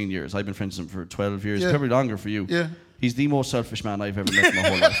probably 15 years. I've been friends with him for 12 years, probably longer for you. Yeah. He's the most selfish man I've ever met in my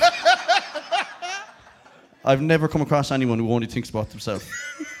whole life. I've never come across anyone who only thinks about themselves.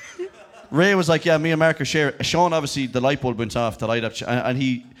 Ray was like, "Yeah, me and Mark are sharing." Sean, obviously, the light bulb went off that I'd have and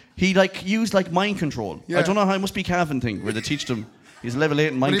he used like mind control. Yeah. I don't know how, it must be Cavan thing where they teach them. He's level 8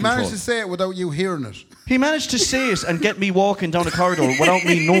 in mind But he control. managed to say it without you hearing it. He managed to say it and get me walking down the corridor without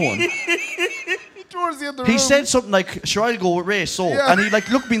me knowing. Towards the other He room. said something like, "Sure, I'll go with Ray, so." Yeah. And he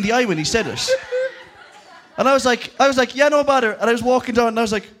looked me in the eye when he said it. And I was like, "Yeah, no bother." And I was walking down and I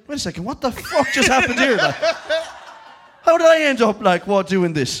was like, "Wait a second, what the fuck just happened here?" How did I end up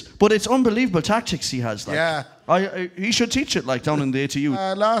doing this? But it's unbelievable tactics he has. Yeah. He should teach it down in the ATU.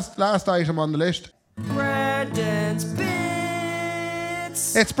 Last item on the list. Brendan's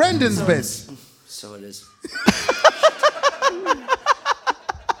Bits. It's Brendan's bits. So it is.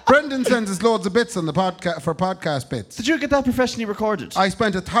 Brendan sends us loads of bits on the podcast bits. Did you get that professionally recorded? I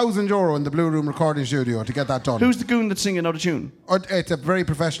spent €1,000 in the Blue Room recording studio to get that done. Who's the goon that's singing out of tune? It's a very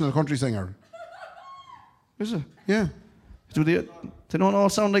professional country singer. Is it? Yeah. Do they don't all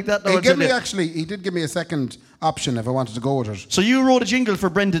sound like that? He did give me a second option if I wanted to go with it. So you wrote a jingle for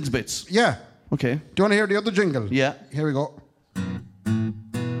Brendan's Bits? Yeah. Okay. Do you want to hear the other jingle? Yeah. Here we go.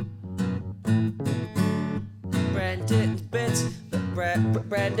 Brendan's Bits.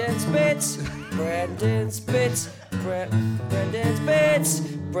 Brendan's Bits. Brendan's Bits. Brendan's Bits.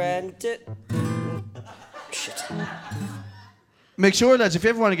 Brendan. Shit. Make sure, lads, if you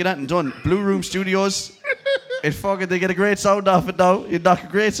ever want to get that done, Blue Room Studios, they get a great sound off it now. You knock a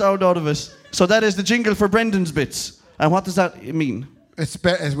great sound out of it. So that is the jingle for Brendan's Bits. And what does that mean?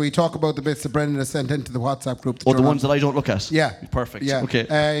 As we talk about the bits that Brendan has sent into the WhatsApp group. The ones that I don't look at? Yeah. Perfect. Yeah.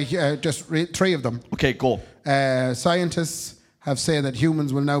 Okay. Just read 3 of them. Okay, go. Scientists have said that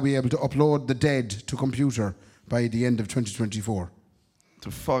humans will now be able to upload the dead to computer by the end of 2024.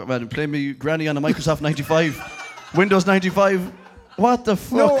 The fuck, man, play me Granny on a Microsoft 95. Windows 95. What the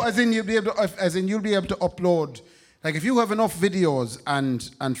fuck? No, as in you'll be able to upload, like if you have enough videos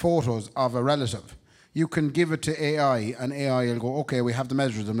and photos of a relative, you can give it to AI and AI will go, okay, we have to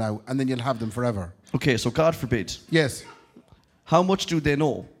measure them now, and then you'll have them forever. Okay, so God forbid. Yes. How much do they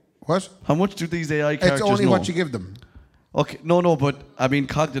know? What? How much do these AI characters know? It's only what you give them. Okay, no, but I mean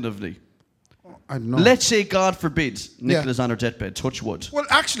cognitively. I don't know. Let's say, God forbid, Nicola's on her deathbed, touch wood. Well,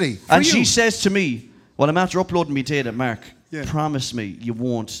 actually, and she says to me, well, I'm after uploading me data, Mark, Yeah. promise me you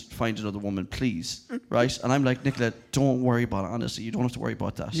won't find another woman, please. Right? And I'm like, Nicola, don't worry about it, honestly. You don't have to worry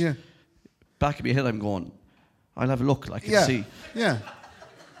about that. Yeah. Back of my head, I'm going, I'll have a look, like, and Yeah. see. Yeah.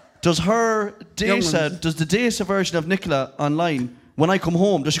 Does the Dasa version of Nicola online, when I come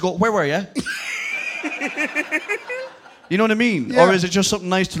home, does she go, where were you? You know what I mean? Yeah. Or is it just something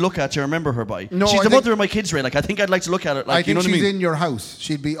nice to look at to remember her by? No, she's I the think- mother of my kids, Ray. Like, I think I'd like to look at it. Like, I think you know what I she's mean? in your house.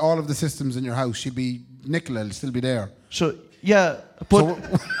 She'd be all of the systems in your house. She'd be Nicola. Will still be there. So, yeah, but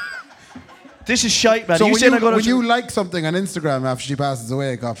this is shite, man. So You when, saying you, I got when you like something on Instagram after she passes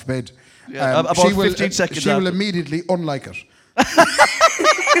away, God forbid, Yeah, about she 15 seconds she will after. immediately unlike it.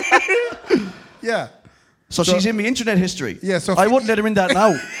 Yeah. So she's in my internet history. Yeah, so I wouldn't let her in that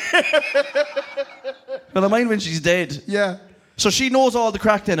now. But I mind when she's dead. Yeah. So she knows all the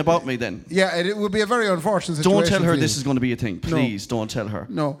crack then about me then. Yeah, it would be a very unfortunate situation. Don't tell her for you. this is going to be a thing. Please don't tell her.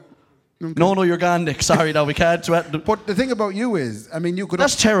 No. No, you're gone, Nick. Sorry, now we can't. But the thing about you is, I mean, you could.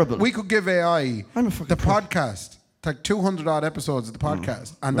 That's terrible. We could give AI I'm a fucking the prick. podcast, like 200 odd episodes of the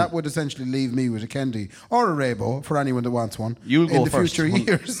podcast, and that would essentially leave me with a Kendy or a Raybo for anyone that wants one. You'll go in the first. future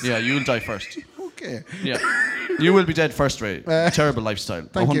years. Yeah, you'll die first. Okay. Yeah. You will be dead first, Ray. Terrible lifestyle.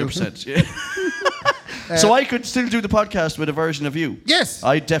 Thank you. 100%. Yeah. So I could still do the podcast with a version of you. Yes.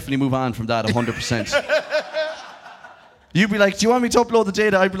 I'd definitely move on from that 100%. You'd be like, do you want me to upload the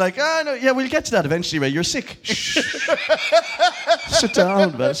data? I'd be like, no, yeah, we'll get to that eventually, Ray. You're sick. Shh. Sit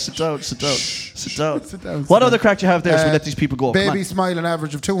down, man. Sit down. Sit down. Sit down. Sit down, sit What down. other crack do you have there so we let these people go? Come Baby on. smile an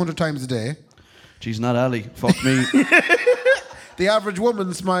average of 200 times a day. Jeez, not Ali. Fuck me. The average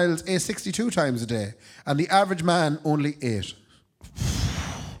woman smiles 62 times a day, and the average man only 8.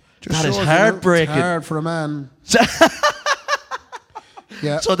 That is shows, heartbreaking. It's hard for a man.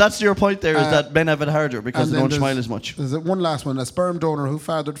 Yeah. So that's your point there, is that men have it harder because And they then don't smile as much. There's one last one. A sperm donor who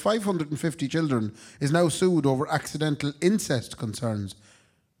fathered 550 children is now sued over accidental incest concerns.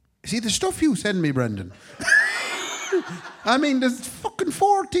 See the stuff you send me, Brendan. I mean, there's fucking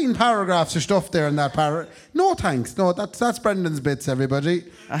 14 paragraphs of stuff there in that paragraph. No thanks. No, that's Brendan's bits, everybody.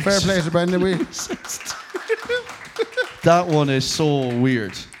 Fair play to Brendan. That one is so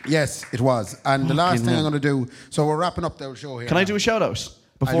weird. Yes, it was. And the last thing hell. I'm going to do, so we're wrapping up the show here. Can I do a shout out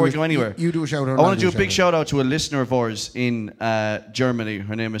before we go anywhere? You do a shout out. I want to do a big shout out to a listener of ours in Germany.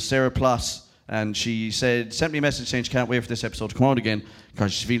 Her name is Sarah Ploss, and she sent me a message saying she can't wait for this episode to come out again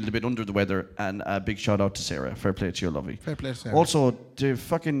because she's feeling a bit under the weather. And a big shout out to Sarah. Fair play to you, lovey. Fair play to Sarah. Also, the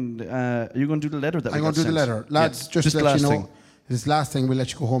fucking are you going to do the letter that I'm we going got to do the sent? letter. Lads, Yeah, just to the let last you know, thing. this last thing, we'll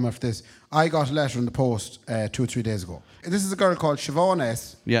let you go home after this. I got a letter in the post 2 or 3 days ago. This is a girl called Siobhan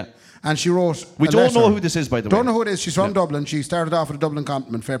S. Yeah. And she wrote. We a don't letter. know who this is, by the way. Don't know who it is. She's from Dublin. She started off with a Dublin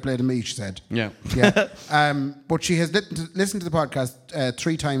compliment. Fair play to me, she said. Yeah. Yeah. But she has listened to the podcast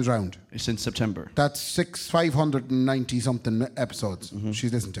 3 times round. Since September. That's 590 something episodes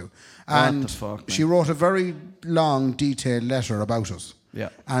she's listened to. What And the fuck, man? she wrote a very long, detailed letter about us. Yeah.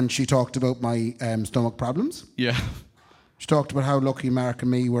 And she talked about my stomach problems. Yeah. She talked about how lucky Mark and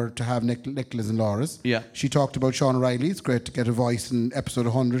me were to have Nicola's and Laura's. Yeah. She talked about Sean O'Reilly. It's great to get a voice in episode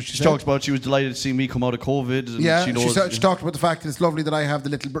 100. She talked about she was delighted to see me come out of COVID. And Yeah, she knows. she talked about the fact that it's lovely that I have the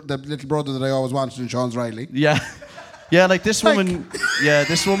little brother that I always wanted in Sean O'Reilly. Yeah. Yeah, like this woman,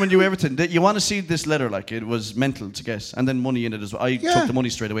 this woman knew everything. You want to see this letter, like it was mental to get. And then money in it as well. I took the money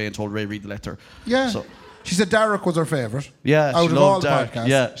straight away and told Ray, read the letter. Yeah. So, She said Derek was her favourite. yeah, Out she of all loved the Dark. podcasts.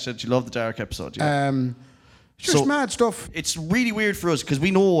 Yeah, she said she loved the Dark episode. Yeah. Just So- mad stuff. It's really weird for us because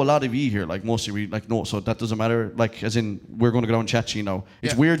we know a lot of you here, like mostly we like know, so that doesn't matter. Like, as in, we're going to go down and chat to you now.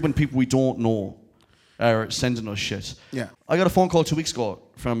 It's Yeah. weird when people we don't know are sending us shit. Yeah. I got a phone call 2 weeks ago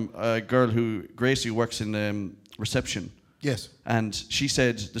from a girl Gracie, who works in reception. Yes. And she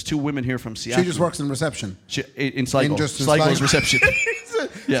said, there's 2 women here from Seattle. She just works in reception. In Sligo. just in Sligo's Sligo. reception.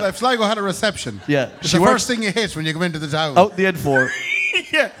 So if Sligo had a reception. Yeah. It's She the works- first thing you hit when you come into the town. Out the N4.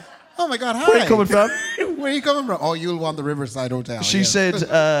 Yeah. Oh my God, hi. Where are you coming from? Where are you coming from? Oh, you'll want the Riverside Hotel. She yes.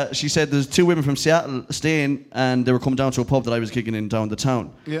 said there's 2 women from Seattle staying, and they were coming down to a pub that I was gigging in down the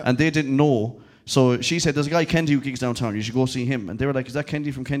town. Yeah. And they didn't know. So she said, there's a guy, Kendy, who gigs downtown. You should go see him. And they were like, is that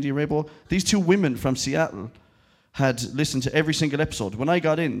Kendy from Kendy and Raybo? These 2 women from Seattle had listened to every single episode. When I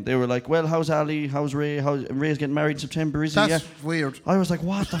got in, they were like, well, how's Ali? How's Ray? Ray's getting married in September, is he? That's Yeah. weird. I was like,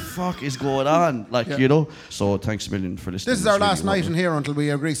 what the fuck is going on? Like, Yeah. you know? So thanks a million for listening. This is It's our really last night in lovely. here until we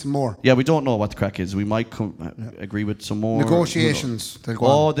agree some more. Yeah, we don't know what the crack is. We might agree with some more. Negotiations. They'll go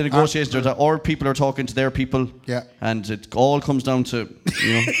Oh, on. the negotiations. Or people are talking to their people. Yeah. And it all comes down to,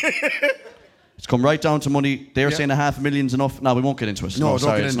 you know. It's come right down to money. They're saying $500,000's enough. No, we won't get into it. No,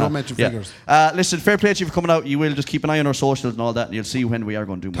 sorry, don't get in. Don't mention figures. Listen, fair play to you for coming out. You will just keep an eye on our socials and all that, and you'll see when we are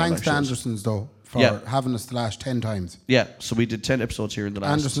going to do more. Thanks to Anderson's though for having us the last 10 times. Yeah, so we did 10 episodes here in the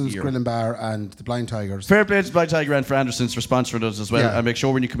last Anderson's year. Grill and Bar and the Blind Tigers. Fair play to Blind Tiger and for Anderson's for sponsoring us as well. Yeah. And make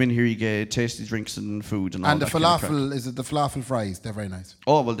sure when you come in here you get tasty drinks and food and all And the that kind of crack. falafel, is it the falafel fries? They're very nice.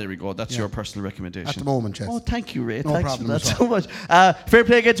 Oh, well, there we go. That's your personal recommendation. At the moment, yes. Oh, thank you, Ray. No Thanks for problem that at so much. Fair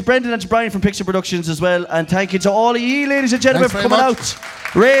play again to Brendan and to Brian from Pixar Productions as well. And thank you to all of you, ladies and gentlemen, Thanks for coming very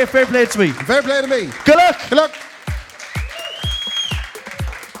out. Ray, fair play to me. Fair play to me. Good luck. Good luck.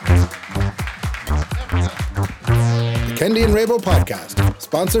 The Kendy and Rabo podcast,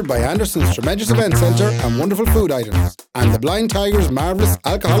 sponsored by Anderson's Tremendous Event Centre and Wonderful Food Items, and the Blind Tiger's marvellous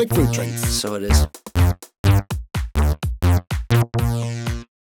alcoholic fruit drinks. So it is.